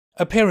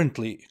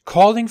Apparently,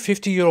 calling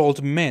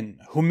 50-year-old men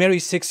who marry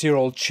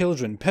 6-year-old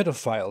children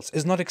pedophiles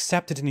is not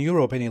accepted in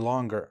Europe any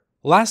longer.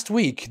 Last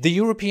week, the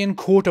European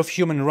Court of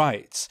Human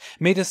Rights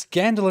made a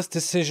scandalous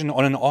decision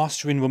on an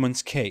Austrian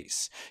woman's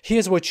case.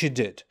 Here's what she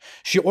did.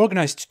 She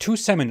organized 2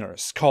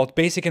 seminars called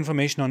Basic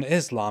Information on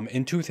Islam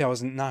in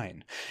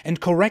 2009 and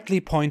correctly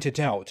pointed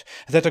out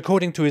that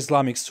according to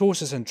Islamic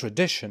sources and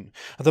tradition,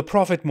 the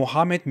Prophet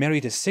Muhammad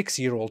married a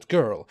 6-year-old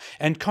girl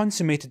and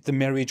consummated the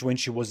marriage when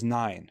she was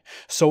 9.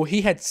 So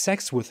he had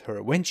sex with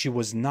her when she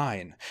was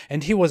 9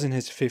 and he was in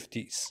his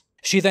 50s.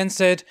 She then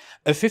said,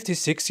 a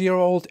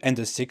 56-year-old and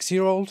a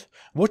 6-year-old?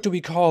 What do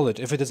we call it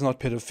if it is not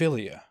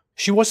pedophilia?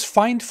 She was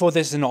fined for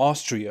this in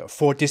Austria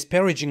for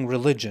disparaging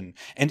religion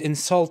and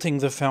insulting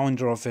the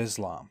founder of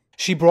Islam.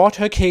 She brought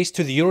her case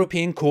to the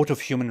European Court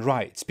of Human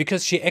Rights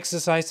because she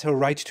exercised her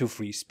right to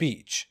free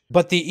speech.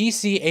 But the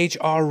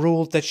ECHR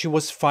ruled that she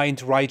was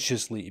fined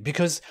righteously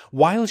because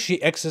while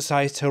she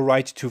exercised her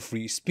right to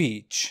free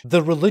speech,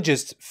 the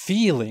religious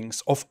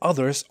feelings of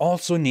others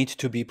also need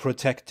to be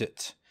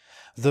protected.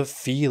 The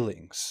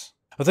feelings.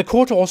 The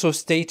court also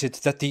stated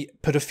that the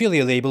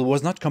pedophilia label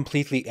was not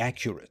completely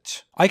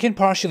accurate. I can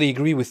partially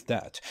agree with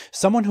that.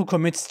 Someone who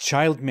commits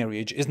child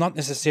marriage is not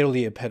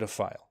necessarily a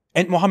pedophile.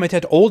 And Muhammad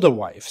had older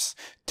wives,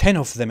 10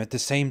 of them at the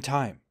same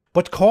time.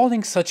 But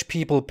calling such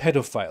people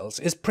pedophiles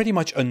is pretty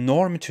much a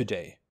norm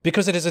today,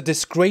 because it is a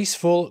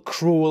disgraceful,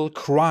 cruel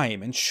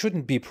crime and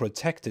shouldn't be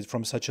protected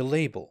from such a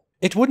label.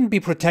 It wouldn't be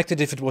protected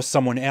if it was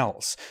someone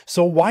else,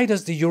 so why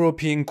does the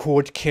European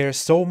Court care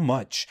so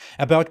much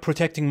about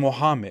protecting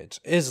Muhammad,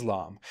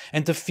 Islam,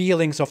 and the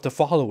feelings of the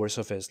followers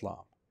of Islam?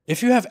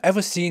 If you have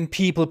ever seen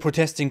people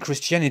protesting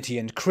Christianity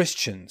and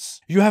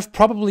Christians, you have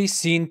probably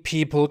seen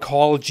people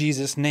call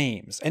Jesus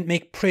names and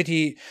make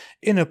pretty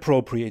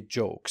inappropriate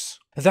jokes.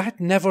 That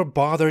never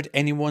bothered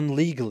anyone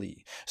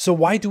legally, so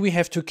why do we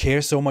have to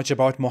care so much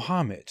about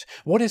Muhammad?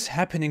 What is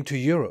happening to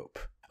Europe?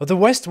 The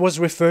West was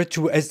referred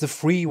to as the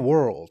free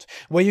world,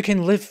 where you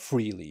can live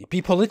freely, be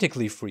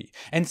politically free,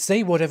 and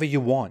say whatever you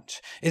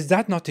want. Is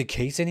that not the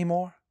case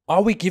anymore?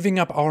 Are we giving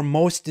up our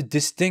most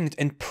distinct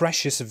and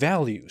precious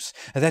values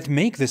that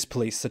make this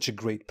place such a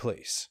great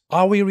place?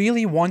 Are we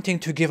really wanting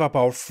to give up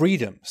our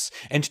freedoms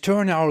and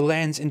turn our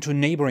lands into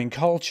neighboring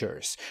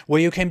cultures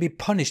where you can be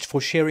punished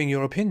for sharing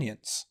your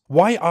opinions?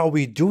 Why are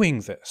we doing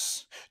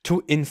this?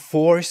 To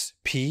enforce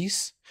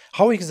peace?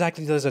 How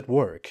exactly does it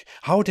work?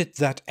 How did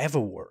that ever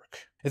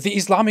work? The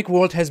Islamic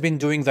world has been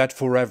doing that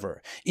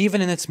forever,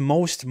 even in its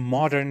most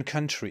modern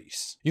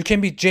countries. You can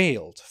be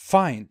jailed,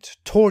 fined,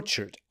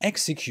 tortured,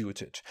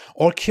 executed,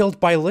 or killed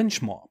by lynch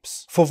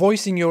mobs for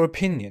voicing your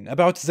opinion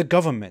about the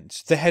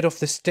government, the head of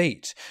the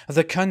state,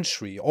 the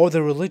country, or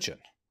the religion.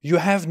 You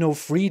have no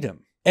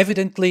freedom.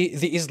 Evidently,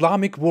 the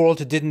Islamic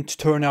world didn't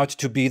turn out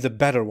to be the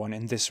better one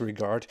in this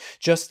regard,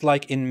 just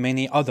like in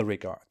many other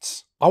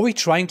regards. Are we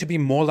trying to be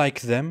more like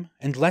them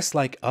and less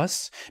like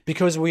us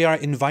because we are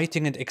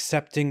inviting and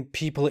accepting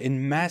people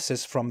in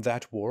masses from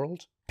that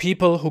world?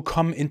 People who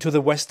come into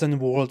the Western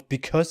world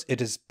because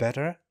it is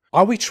better?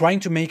 Are we trying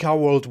to make our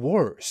world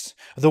worse?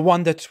 The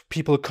one that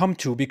people come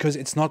to because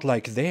it's not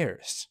like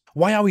theirs?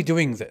 Why are we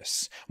doing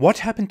this? What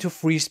happened to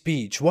free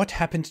speech? What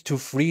happened to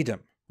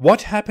freedom?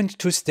 What happened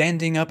to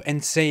standing up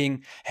and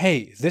saying,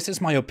 hey, this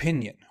is my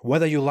opinion,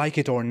 whether you like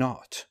it or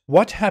not?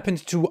 What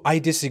happened to I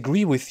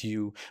disagree with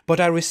you, but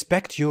I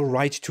respect your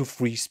right to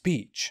free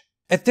speech?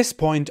 At this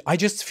point, I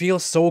just feel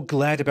so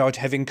glad about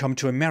having come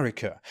to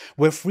America,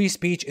 where free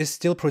speech is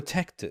still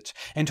protected,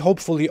 and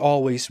hopefully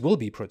always will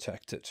be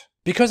protected.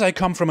 Because I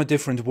come from a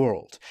different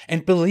world,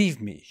 and believe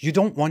me, you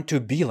don't want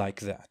to be like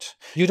that.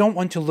 You don't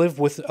want to live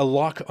with a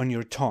lock on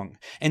your tongue,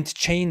 and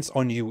chains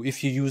on you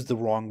if you use the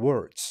wrong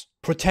words.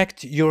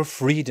 Protect your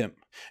freedom.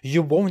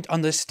 You won't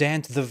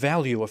understand the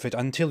value of it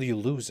until you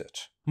lose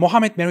it.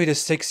 Muhammad married a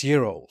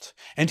 6-year-old,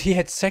 and he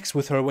had sex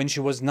with her when she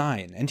was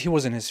 9, and he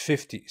was in his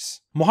 50s.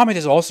 Muhammad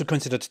is also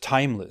considered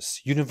timeless,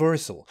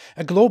 universal,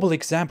 a global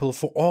example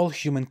for all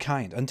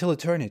humankind until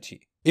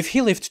eternity. If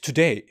he lived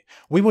today,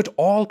 we would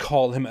all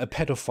call him a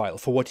pedophile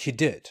for what he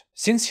did.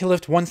 Since he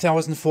lived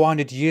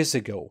 1,400 years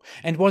ago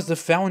and was the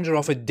founder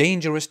of a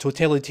dangerous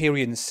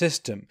totalitarian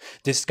system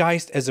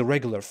disguised as a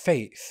regular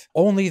faith,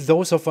 only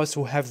those of us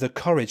who have the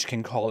courage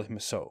can call him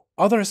so.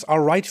 Others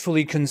are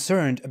rightfully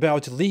concerned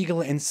about legal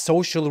and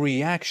social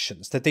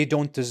reactions that they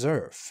don't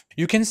deserve.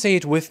 You can say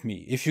it with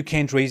me if you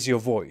can't raise your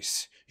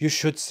voice. You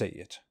should say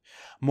it.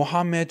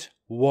 Muhammad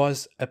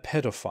was a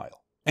pedophile.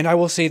 And I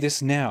will say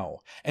this now,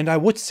 and I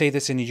would say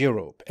this in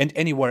Europe and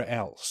anywhere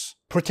else.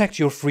 Protect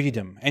your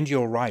freedom and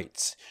your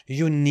rights.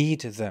 You need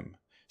them.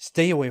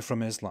 Stay away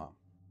from Islam.